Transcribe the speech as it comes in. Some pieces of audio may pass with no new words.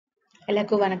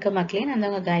எல்லாருக்கும் வணக்கம் மக்களே. நான்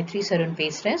தான் காயத்ரி சருண்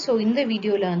பேசுறேன். ஸோ இந்த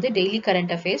வீடியோவில் வந்து டெய்லி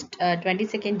கரண்ட் அஃபேர்ஸ்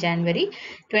 22 ஜனவரி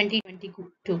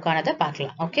 2022க்கானதை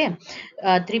பார்க்கலாம். Okay,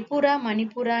 Tripura,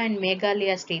 Manipura and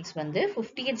Meghalaya states வந்து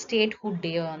 50th ஸ்டேட்ஹுட்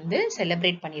டே வந்து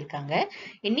செலிப்ரேட் பண்ணியிருக்காங்க.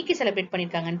 என்னைக்கு செலிப்ரேட்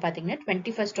பண்ணியிருக்காங்கன்னு பார்த்தீங்கன்னா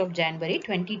 21st ஜனவரி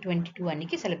 2022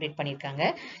 அன்னைக்கு செலிப்ரேட் பண்ணியிருக்காங்க.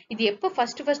 இது எப்போ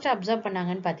ஃபர்ஸ்ட் அப்சர்வ்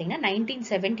பண்ணாங்கன்னு பார்த்தீங்கன்னா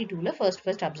 1972ல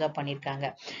ஃபர்ஸ்ட் அப்சர்வ்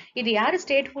பண்ணியிருக்காங்க. இது யார்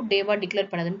ஸ்டேட்ஹுட் டேவா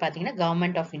டிக்ளேர் பண்ணதுன்னு பார்த்தீங்கன்னா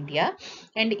கவர்மெண்ட் ஆஃப் இந்தியா.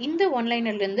 அண்ட் இந்த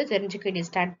ஒன்லைனர்ல இருந்து தெரிஞ்சுக்க வேண்டிய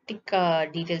ஸ்டாட்டிக்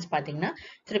டீடைல்ஸ் பாத்தீங்கன்னா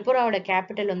திரிபுராவோட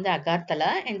கேபிட்டல் வந்து அகர்தலா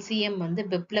அண்ட் சிஎம் வந்து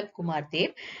பிப்ளப் குமார்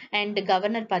தேவ் அண்ட்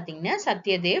கவர்னர் பாத்தீங்கன்னா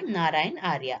சத்யதேவ் நாராயண்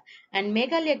ஆர்யா அண்ட்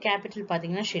மேகாலயா கேபிட்டல்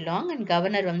பாத்தீங்கன்னா ஷிலாங் அண்ட்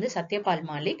கவர்னர் வந்து சத்யபால்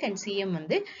மாலிக் அண்ட் சிஎம்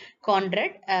வந்து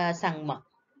கான்ரட் சங்மா.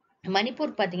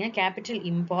 மணிப்பூர் பாத்தீங்கன்னா கேபிட்டல்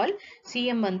இம்பால்,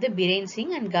 சிஎம் வந்து பிரேன்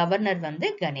சிங் அண்ட் கவர்னர் வந்து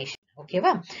கணேஷ்.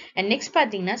 ஓகேவா? அண்ட் நெக்ஸ்ட்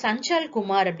பாத்தீங்கன்னா சஞ்சால்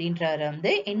குமார் அப்படின்றவர்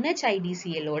வந்து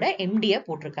NHIDCLோட MD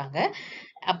போட்டிருக்காங்க,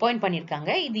 அப்பாயிண்ட்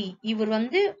பண்ணியிருக்காங்க. இவர்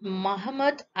வந்து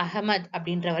மஹமத் அஹமத்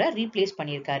அப்படின்றவரை ரீப்ளேஸ்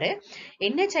பண்ணியிருக்காரு.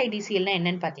 NHIDCLனா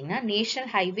என்னன்னு பாத்தீங்கன்னா national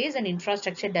highways and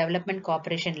infrastructure development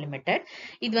corporation limited.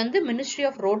 இது வந்து ministry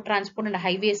of road transport and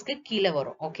ஹைவேஸ்க்கு கீழே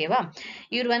வரும். ஓகேவா?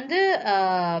 இவர் வந்து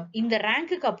இந்த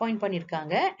ரேங்க்குக்கு அப்பாயிண்ட்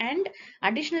பண்ணியிருக்காங்க அண்ட்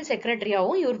அடிஷனல்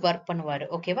செக்ரட்டரியாவும் இவர் ஒர்க் பண்ணுவாரு.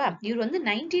 ஓகேவா? இவர் வந்து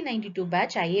 1992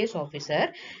 பேட்ச் IAS ஆஃபீஸர்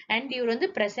அண்ட் இவர் வந்து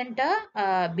பிரசண்டா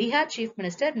பீகார் சீஃப்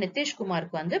மினிஸ்டர்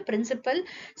நிதிஷ்குமாருக்கு வந்து பிரின்சிபல்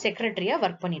செக்ரட்டரியா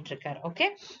ஒர்க் பண்ணிட்டு இருக்காரு. ஓகே,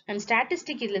 அண்ட்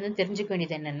ஸ்டாட்டிஸ்டிக் இதுல இருந்து தெரிஞ்சுக்க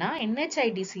வேண்டியது என்னன்னா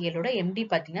NHIDCLோட MD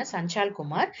பாத்தீங்கன்னா சஞ்சால்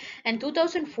குமார் அண்ட்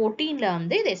 2014ல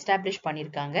வந்து இதை எஸ்டாப்ளிஷ்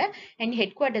பண்ணிருக்காங்க அண்ட்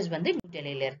ஹெட் குவார்டர்ஸ் வந்து நியூ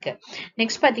டெல்லியில இருக்கு.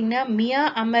 நெக்ஸ்ட் பாத்தீங்கன்னா மியா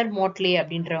அமர் மோட்லே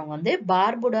அப்படின்றவங்க வந்து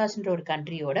பார்புடாஸ்ன்ற ஒரு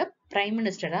கண்ட்ரியோட பிரைம்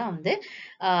மினிஸ்டரா வந்து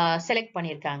செலக்ட்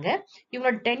பண்ணியிருக்காங்க.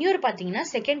 இவங்களோட டென்யூர் பாத்தீங்கன்னா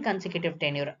செகண்ட் கன்சிக்யூட்டிவ்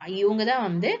டென்யூர். இவங்க தான்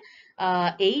வந்து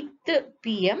 8th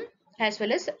PM as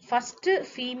well as first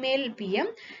female PM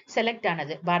select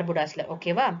ஆனது பார்புடாஸ்ல.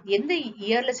 ஓகேவா? எந்த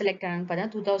இயர்ல செலக்ட் ஆனது பார்த்தா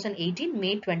 2018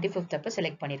 May 25th அப்ப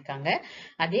செலக்ட் பண்ணிருக்காங்க.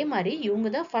 அதே மாதிரி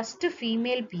இவங்க தான் ஃபர்ஸ்ட்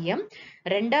ஃபீமேல் PM,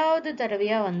 ரெண்டாவது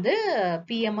தடவையா வந்து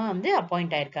PM வந்து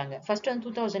அப்பாயிண்ட் ஆயிருக்காங்க. ஃபர்ஸ்ட் வந்து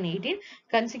 2018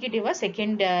 கன்சிக்யூட்டிவா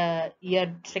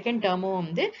செகண்ட் டேர்மும்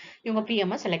வந்து இவங்க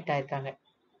PM செலக்ட் ஆயிருக்காங்க.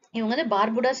 இவங்க வந்து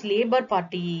பார்புடாஸ் லேபர்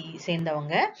பார்ட்டி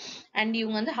சேர்ந்தவங்க அண்ட்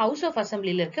இவங்க வந்து ஹவுஸ் ஆஃப்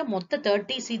அசம்பிளில இருக்க மொத்த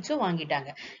 30 சீட்ஸும் வாங்கிட்டாங்க.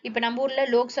 இப்ப நம்ம ஊர்ல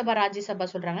லோக்சபா ராஜ்யசபா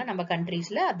சொல்றாங்க நம்ம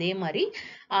கண்ட்ரீஸ்ல, அதே மாதிரி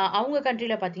அவங்க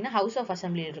கண்ட்ரில பாத்தீங்கன்னா ஹவுஸ் ஆஃப்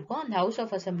அசம்பிளி இருக்கும். அந்த ஹவுஸ்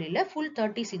ஆஃப் அசம்பிளில ஃபுல்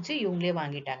 30 சீட்ஸ் இவங்களே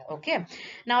வாங்கிட்டாங்க. ஓகே,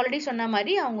 நான் ஆல்ரெடி சொன்ன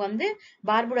மாதிரி அவங்க வந்து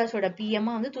பார்புடாஸோட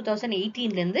PM வந்து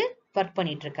 2018ல இருந்து ஒர்க்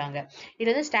பண்ணிட்டு இருக்காங்க.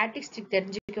 இதுல வந்து ஸ்டாட்டிஸ்டிக்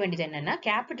தெரிஞ்சுக்க வேண்டியது என்னன்னா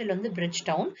கேபிட்டல் வந்து பிரிட்ஜ்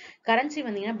டவுன், கரன்சி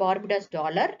வந்தீங்கன்னா பார்புடாஸ்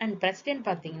டாலர் அண்ட் பிரசிடென்ட்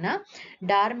பாத்தீங்கன்னா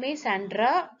டார்மே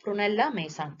சாண்ட்ரா புருனெல்லா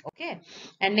மேசாங். ஓகே,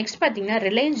 அண்ட் நெக்ஸ்ட் பாத்தீங்கன்னா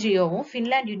ரிலையன்ஸ் ஜியோவும்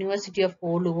ஃபின்லாண்ட் யூனிவர்சிட்டி ஆஃப்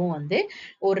ஓலுவும் வந்து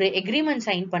ஒரு எக்ரிமெண்ட்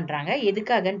சைன் பண்றாங்க.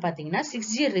 எதுக்காகன்னு பாத்தீங்கன்னா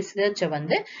 6G ரிசர்ச்சை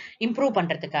வந்து இம்ப்ரூவ்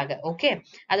பண்றதுக்காக. ஓகே,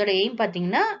 அதோட எய்ம்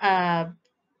பாத்தீங்கன்னா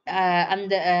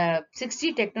அந்த 6G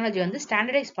டெக்னாலஜி வந்து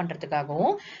ஸ்டாண்டர்டைஸ்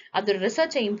பண்றதுக்காகவும் அதோட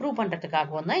ரிசர்ச்சை இம்ப்ரூவ்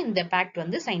பண்றதுக்காகவும் தான் இந்த பேக்ட்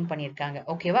வந்து சைன் பண்ணியிருக்காங்க.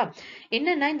 ஓகேவா?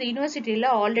 என்னன்னா இந்த யூனிவர்சிட்டியில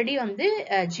ஆல்ரெடி வந்து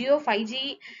ஜியோ 5G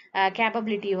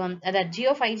கேப்பபிலிட்டி வந்து அதாவது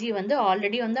ஜியோ 5G வந்து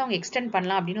ஆல்ரெடி வந்து அவங்க எக்ஸ்டெண்ட்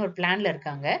பண்ணலாம் அப்படின்னு ஒரு பிளான்ல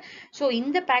இருக்காங்க. ஸோ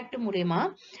இந்த பேக்ட் மூலியமா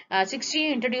 6G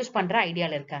இன்ட்ரடியூஸ் பண்ற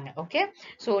ஐடியால இருக்காங்க. ஓகே,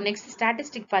 ஸோ நெக்ஸ்ட்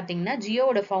ஸ்டாட்டிஸ்டிக் பாத்தீங்கன்னா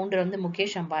ஜியோவோட ஃபவுண்டர் வந்து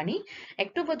முகேஷ் அம்பானி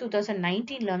அக்டோபர்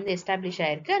 2019ல வந்து எஸ்டாப்ளிஷ்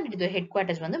ஆயிருக்கு அண்ட் இது ஹெட்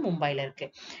குவார்டர்ஸ் வந்து மும்பைல இருக்கு.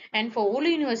 அண்ட் ஃபார் ஓலு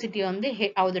யூனிவர்சிட்டி வந்து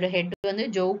அதோட ஹெட் வந்து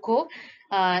ஜோகோ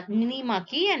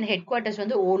நினிமாக்கி அண்ட் ஹெட் குவார்டர்ஸ்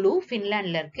வந்து ஓலு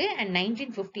ஃபின்லாண்ட்ல இருக்கு அண்ட்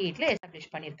 1958ல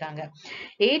எஸ்டாப்ளிஷ் பண்ணிருக்காங்க.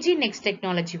 ஏஜி நெக்ஸ்ட்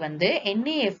டெக்னாலஜி வந்து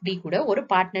NAFD கூட ஒரு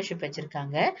பார்ட்னர்ஷிப்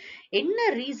வச்சிருக்காங்க. என்ன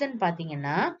ரீசன்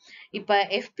பாத்தீங்கன்னா இப்ப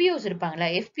FPOs இருப்பாங்களா,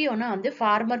 FPOனா வந்து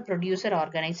ஃபார்மர் ப்ரொடியூசர்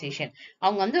ஆர்கனைசேஷன்.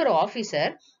 அவங்க வந்து ஒரு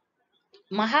ஆபீசர்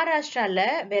மகாராஷ்டிரால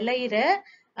விளையிற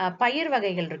பயிர்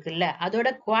வகைகள் இருக்குல்ல அதோட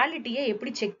குவாலிட்டியை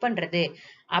எப்படி செக் பண்றது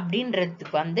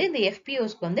அப்படின்றதுக்கு வந்து இந்த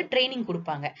FPOஸ்க்கு வந்து ட்ரைனிங்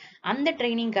கொடுப்பாங்க. அந்த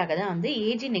ட்ரைனிங்காக தான் வந்து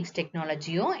ஏஜி நெக்ஸ்ட்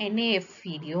டெக்னாலஜியும்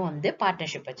NAFDயும் வந்து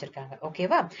பார்ட்னர்ஷிப் வச்சிருக்காங்க.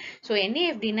 ஓகேவா? ஸோ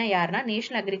NAFDனா யாருன்னா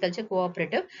national agriculture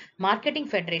cooperative marketing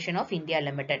federation of India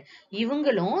limited.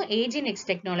 இவங்களும் ஏஜி நெக்ஸ்ட்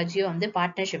டெக்னாலஜியும் வந்து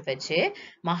பார்ட்னர்ஷிப் வச்சு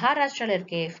மகாராஷ்டிரால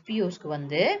இருக்க FPOஸ்க்கு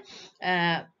வந்து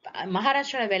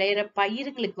மகாராஷ்டிரால விளையிற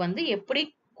பயிர்களுக்கு வந்து எப்படி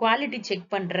குவாலிட்டி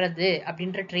செக் பண்றது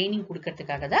அப்படின்ற ட்ரைனிங்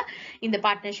கொடுக்கறதுக்காக தான் இந்த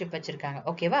பார்ட்னர்ஷிப் வச்சிருக்காங்க.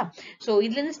 ஓகேவா? சோ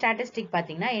இதுல இருந்து ஸ்டாட்டிஸ்டிக்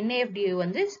பாத்தீங்கன்னா NAFD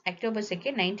வந்து அக்டோபர்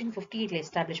 2 1958ல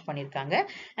எஸ்டாப்ளிஷ் பண்ணிருக்காங்க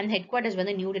அண்ட் ஹெட் குவார்டர்ஸ்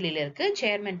வந்து நியூ டெல்லியில இருக்கு.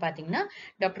 சேர்மன் பாத்தீங்கன்னா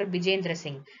doctor பிஜேந்திர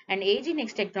Singh and AG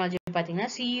next technology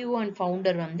பாத்தீங்கன்னா CEO அண்ட்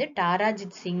ஃபவுண்டர் வந்து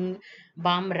தாராஜித் சிங்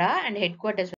பாம்ரா அண்ட் ஹெட்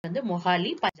குவார்டர்ஸ் வந்து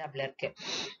மொஹாலி பஞ்சாப்ல இருக்கு.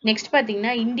 நெக்ஸ்ட்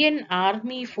பாத்தீங்கன்னா இந்தியன்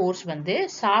ஆர்மி ஃபோர்ஸ் வந்து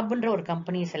சாப்ன்ற ஒரு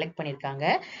கம்பெனியை செலக்ட் பண்ணிருக்காங்க.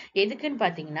 எதுக்குன்னு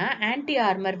பாத்தீங்கன்னா ஆன்டி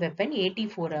ஆர்மர் ஆர்மர் வெப்பன்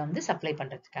 84 வந்து சப்ளை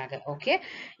பண்றதுக்காக. ஓகே,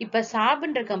 இப்ப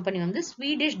சாப்ன்ற கம்பெனி வந்து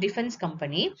ஸ்வீடிஷ் டிஃபென்ஸ்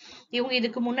கம்பெனி. இவங்க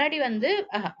இதுக்கு முன்னாடி வந்து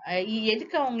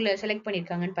எதுக்கு அவங்கள செலக்ட்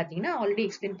பண்ணிருக்காங்கன்னு பாத்தீங்கன்னா ஆல்ரெடி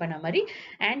எக்ஸ்பிளைன் பண்ண மாதிரி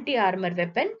ஆன்டி ஆர்மர்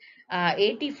வெப்பன்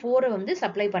 84 வந்து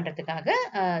சப்ளை பண்றதுக்காக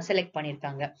செலக்ட்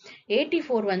பண்ணிருக்காங்க.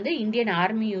 84 வந்து இந்தியன்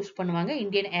ஆர்மி யூஸ் பண்ணுவாங்க,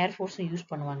 இந்தியன் ஏர்ஃபோர்ஸும் யூஸ்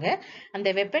பண்ணுவாங்க. அந்த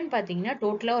வெப்பன் பாத்தீங்கன்னா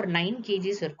டோட்டலா ஒரு 9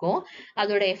 kgs இருக்கும்.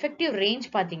 அதோட எஃபெக்டிவ் ரேஞ்ச்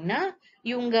பாத்தீங்கன்னா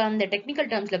இவங்க அந்த டெக்னிக்கல்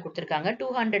டேர்ம்ஸ்ல கொடுத்திருக்காங்க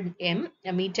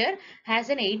 200 metre,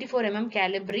 has an 84 mm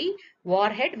calibre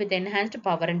warhead with enhanced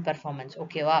power and performance.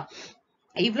 ஓகேவா,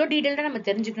 இவ்வளோ டீடைல்டா நம்ம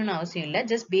தெரிஞ்சுக்கணும்னு அவசியம் இல்லை,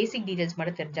 ஜஸ்ட் பேசிக் டீடைல்ஸ்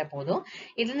மட்டும் தெரிஞ்சா போதும்.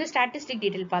 இதுல இருந்து ஸ்டாட்டிஸ்டிக்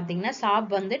டீடைல் பாத்தீங்கன்னா சாப்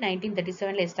வந்து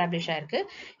 1937ல எஸ்டாப்ளிஷ் ஆயிருக்கு.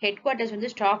 ஹெட் குவார்டர்ஸ்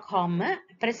வந்து ஸ்டாக்ஹாம்.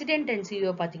 பிரசிடென்ட் அண்ட்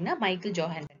சிஇஓ பாத்தீங்கன்னா மைக்கேல்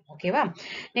ஜோஹான்சன். ஓகேவா,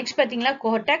 நெக்ஸ்ட் பாத்தீங்கன்னா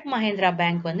கோட்டக் மஹேந்திரா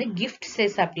பேங்க் வந்து கிஃப்ட்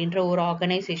செஸ் அப்படின்ற ஒரு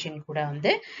ஆர்கனைசேஷன் கூட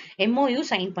வந்து MOU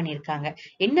சைன் பண்ணியிருக்காங்க.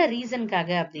 என்ன ரீசனுக்காக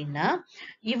அப்படின்னா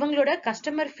இவங்களோட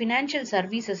கஸ்டமர் ஃபினான்ஷியல்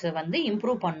சர்வீசஸ் வந்து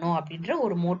இம்ப்ரூவ் பண்ணும் அப்படின்ற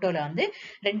ஒரு மோட்டோல வந்து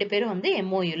ரெண்டு பேரும் வந்து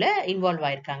MOUல இன்வால்வ்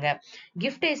ஆயிருக்காங்க.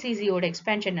 கிஃப்ட் SEC ஓட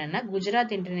எக்ஸ்பேன்ஷன் என்ன,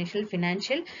 Gujarat international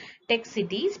financial tech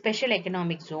city special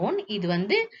economic zone. இது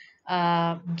வந்து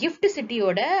கிஃப்ட்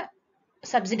சிட்டியோட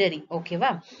சப்சிடரி. ஓகேவா,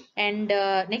 அண்ட்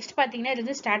நெக்ஸ்ட் பாத்தீங்கன்னா இது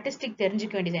வந்து ஸ்டாட்டிஸ்டிக்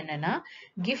தெரிஞ்சுக்க வேண்டியது என்னன்னா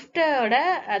கிஃப்டோட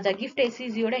கிஃப்ட்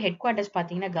SECயோட ஹெட் குவார்டர்ஸ்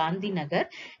பாத்தீங்கன்னா Gandhi Nagar,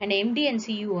 and MD and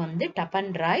CEO வந்து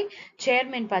டபன் ராய்,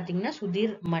 சேர்மன் பாத்தீங்கன்னா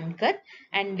Sudhir மன்கர்,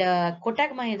 and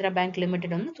Kotak Mahindra bank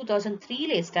limited வந்து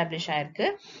 2003ல எஸ்டாப்ளிஷ் ஆயிருக்கு.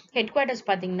 ஹெட் குவார்டர்ஸ்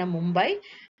பாத்தீங்கன்னா மும்பை,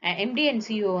 MD and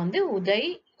CEO வந்து உதய்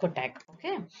கொட்டாக்.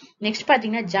 ஓகே, நெக்ஸ்ட்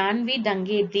பாத்தீங்கன்னா ஜான்வி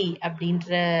தங்கேதி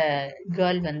அப்படின்ற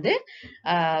கேர்ள் வந்து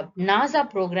நாசா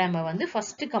ப்ரோக்ராம வந்து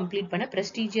ஃபர்ஸ்ட் கம்ப்ளீட் பண்ண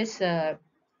பிரஸ்டீஜியஸ்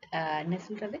என்ன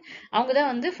சொல்றது, அவங்க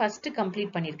தான் வந்து ஃபர்ஸ்ட்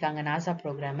கம்ப்ளீட் பண்ணிருக்காங்க நாசா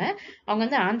ப்ரோக்ராம. அவங்க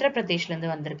வந்து ஆந்திர பிரதேஷ்ல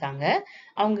இருந்து வந்திருக்காங்க.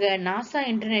 அவங்க NASA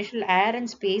international air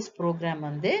and space program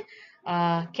வந்து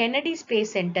கெனடி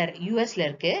ஸ்பேஸ் சென்டர் யூஎஸ்ல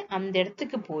இருக்கு. அந்த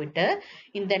இடத்துக்கு போயிட்டு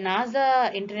இந்த NASA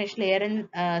international air and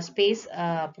space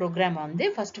program வந்து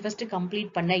ஃபர்ஸ்ட் கம்ப்ளீட்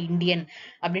பண்ண இந்தியன்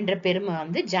அப்படின்ற பெருமை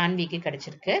வந்து ஜான்விக்கு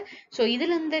கிடைச்சிருக்கு. ஸோ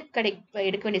இதுல இருந்து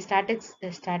எடுக்க வேண்டிய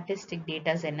ஸ்டாட்டிஸ்டிக்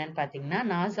டேட்டாஸ் என்னன்னு பாத்தீங்கன்னா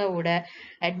நாசாவோட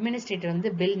அட்மினிஸ்ட்ரேட்டர்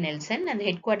வந்து பில் நெல்சன், அந்த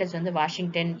ஹெட் குவார்டர்ஸ் வந்து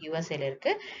வாஷிங்டன் யூஎஸ்ஏல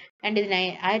இருக்கு. அண்ட் இது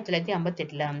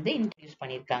 1958ல வந்து இன்ட்ரடியூஸ்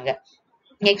பண்ணியிருக்காங்க.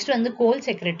 நெக்ஸ்ட் வந்து கோல்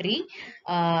செக்ரட்டரி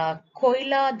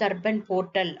கோயிலா தர்பன்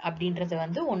போர்ட்டல் அப்படின்றத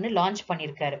வந்து ஒன்னு லான்ச்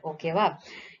பண்ணிருக்காரு. ஓகேவா,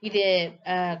 இது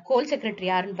கோல் செக்ரட்டரி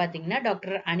யாருன்னு பாத்தீங்கன்னா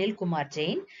டாக்டர் அனில்குமார்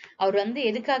ஜெயின். அவர் வந்து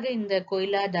எதுக்காக இந்த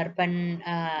கோயிலா தர்பன்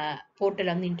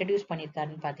போர்ட்டல் வந்து இன்ட்ரடியூஸ்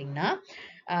பண்ணிருக்காருன்னு பாத்தீங்கன்னா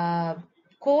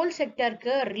கோல்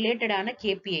செக்டருக்கு ரிலேட்டடான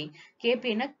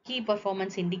கேபிஐனா கீ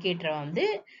பர்ஃபார்மன்ஸ் இண்டிகேட்டரை வந்து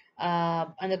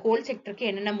அந்த கோல் செக்டருக்கு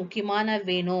என்னென்ன முக்கியமான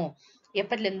வேணும்,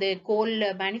 எப்பத்துல இருந்து கோல்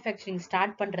மேனுஃபேக்சரிங்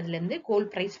ஸ்டார்ட் பண்றதுல இருந்து கோல்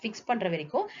பிரைஸ் ஃபிக்ஸ் பண்ற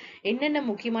வரைக்கும் என்னென்ன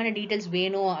முக்கியமான டீடைல்ஸ்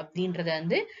வேணும் அப்படின்றத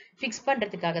வந்து ஃபிக்ஸ்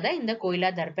பண்றதுக்காக தான் இந்த கோயிலா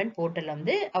தர்பன் போர்ட்டல்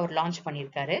வந்து அவர் லான்ச்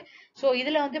பண்ணியிருக்காரு. ஸோ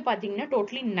இதுல வந்து பாத்தீங்கன்னா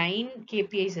டோட்டலி 9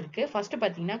 KPIs இருக்கு. ஃபர்ஸ்ட்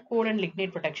பாத்தீங்கன்னா கோல் அண்ட்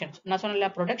லிக்னைட் ப்ரொடக்ஷன். நான்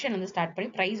சொன்னல ப்ரொடக்ஷன் வந்து ஸ்டார்ட்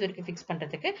பண்ணி பிரைஸ் வரைக்கும் ஃபிக்ஸ்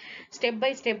பண்றதுக்கு ஸ்டெப்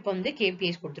பை ஸ்டெப் வந்து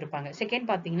KPIs கொடுத்துருப்பாங்க. செகண்ட்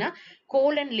பாத்தீங்கன்னா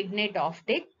goal and lignite of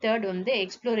take. Third வந்து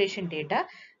எக்ஸ்ப்ளோரேஷன் டேட்டா.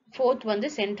 Fourth வந்து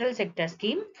சென்ட்ரல் செக்டர்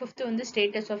ஸ்கீம். ஃபிஃப்த் வந்து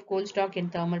status of goal stock in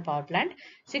thermal power plant.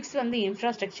 Sixth வந்து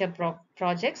இன்ஃப்ராஸ்ட்ரக்சர்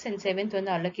ப்ராஜெக்ட்ஸ். அண்ட் செவன்த்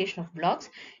வந்து allocation of blocks.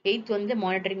 Eighth வந்து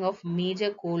monitoring of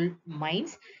major goal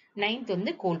mines. Ninth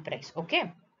வந்து கோல் price. Okay,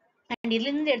 and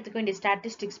இதுல இருந்து எடுத்துக்க வேண்டிய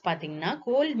ஸ்டாட்டிஸ்டிக்ஸ் பாத்தீங்கன்னா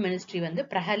கோல் மினிஸ்ட்ரி வந்து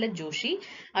பிரஹலத் ஜோஷி,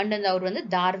 அண்ட் அவர் வந்து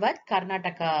தார்வாட்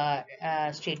கர்நாடகா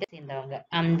ஸ்டேட்டை சேர்ந்தவங்க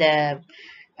அந்த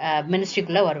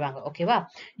மினிஸ்ட்ரிக்குள்ள வருவாங்க. ஓகேவா,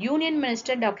 union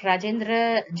minister doctor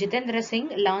Jitendra Singh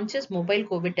launches mobile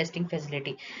Covid testing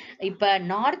facility. இப்ப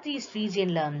நார்த் ஈஸ்ட்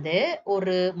ரீஜியன்ல வந்து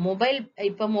ஒரு மொபைல்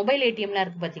ATMலாம்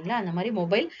இருக்கு பாத்தீங்களா, அந்த மாதிரி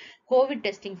மொபைல் கோவிட்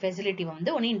டெஸ்டிங் ஃபெசிலிட்டி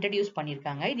வந்து ஒன்னு இன்ட்ரடியூஸ்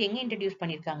பண்ணிருக்காங்க. இது எங்க இன்ட்ரடியூஸ்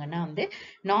பண்ணிருக்காங்கன்னா வந்து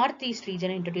நார்த் ஈஸ்ட்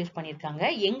ரீஜன் இன்ட்ரடியூஸ் பண்ணிருக்காங்க.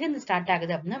 எங்க இருந்து ஸ்டார்ட்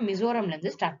ஆகுது அப்படின்னா மிசோரம்ல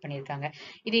இருந்து ஸ்டார்ட் பண்ணிருக்காங்க.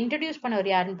 இது இன்ட்ரடியூஸ்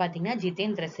பண்ணவர் யாருன்னு பாத்தீங்கன்னா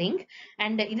ஜிதேந்திர சிங்.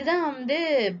 அண்ட் இதுதான் வந்து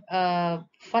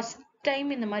ஃபர்ஸ்ட் டைம்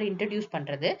இந்த மாதிரி இன்ட்ரடியூஸ்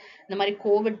பண்றது. இந்த மாதிரி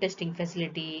கோவிட் டெஸ்டிங்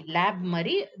ஃபெசிலிட்டி லேப்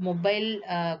மாதிரி mobile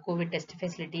Covid test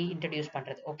facility introduce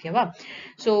பண்றது. ஓகேவா,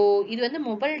 ஸோ இது வந்து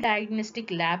மொபைல்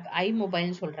டயக்னோஸ்டிக் லேப்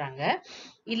மொபைல்னு சொல்றாங்க.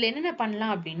 இதுல என்னென்ன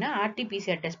பண்ணலாம் அப்படின்னா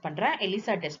RT-PCR டெஸ்ட் பண்றேன்,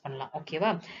 எலிசா டெஸ்ட் பண்ணலாம்.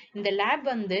 ஓகேவா, இந்த லேப்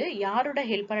வந்து யாரோட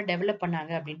ஹெல்ப்பால டெவலப்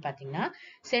பண்ணாங்க அப்படின்னு பாத்தீங்கன்னா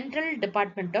சென்ட்ரல்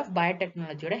டிபார்ட்மெண்ட் ஆஃப்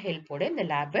பயோடெக்னாலஜியோட ஹெல்ப்போட இந்த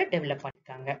லேபை டெவலப்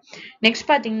பண்ணிருக்காங்க. நெக்ஸ்ட்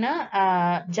பாத்தீங்கன்னா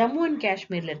ஜம்மு அண்ட்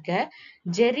காஷ்மீர்ல இருக்க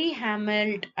ஜெரி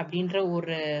ஹேமல்ட் அப்படின்ற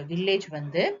ஒரு வில்லேஜ்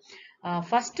வந்து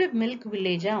ஃபர்ஸ்ட் மில்க்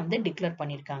வில்லேஜா வந்து டிக்ளேர்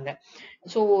பண்ணியிருக்காங்க.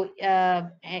 ஸோ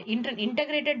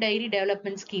இன்டகிரேட்டட் டைரி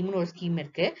டெவலப்மெண்ட் ஸ்கீம்னு ஒரு ஸ்கீம்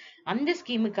இருக்கு. அந்த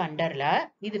ஸ்கீமுக்கு அண்டர்ல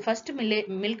இது ஃபர்ஸ்ட்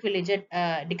மில்க் வில்லேஜை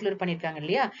டிக்ளேர் பண்ணியிருக்காங்க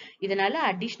இல்லையா? இதனால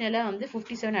அடிஷ்னலா வந்து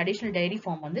 57 அடிஷ்னல் டைரி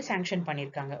ஃபார்ம் வந்து சாங்ஷன்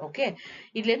பண்ணியிருக்காங்க. ஓகே,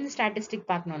 இதுல இருந்து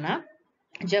ஸ்டாட்டிஸ்டிக் பார்க்கணும்னா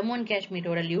ஜம்மு அண்ட்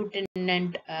காஷ்மீரோட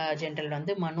லியூட்டனன்ட் ஜெனரல்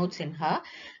வந்து மனோஜ் சின்ஹா.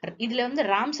 இதுல வந்து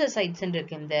ராம்சர் சைட்ஸ்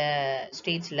இருக்கு இந்த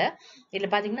ஸ்டேட்ஸ்ல. இதுல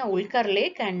பாத்தீங்கன்னா உல்கர்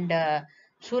லேக் அண்ட்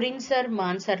சுரின்சர்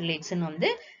மான்சர் லேக்ஸ்ன்னு வந்து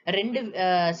 2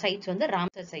 சைட்ஸ் வந்து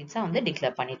ராம்சர் சைட்ஸா வந்து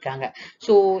டிக்ளேர் பண்ணிருக்காங்க.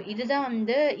 ஸோ இதுதான்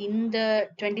வந்து இந்த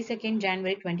 22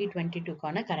 ஜனவரி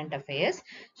 2022க்கான கரண்ட் அஃபேர்ஸ்.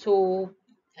 ஸோ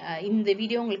இந்த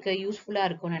வீடியோ உங்களுக்கு யூஸ்ஃபுல்லா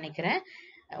இருக்கும்னு நினைக்கிறேன்.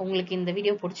 உங்களுக்கு இந்த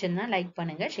வீடியோ பிடிச்சிருந்தா லைக்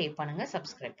பண்ணுங்க, ஷேர் பண்ணுங்க,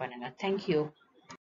 சப்ஸ்கிரைப் பண்ணுங்க. தேங்க்யூ.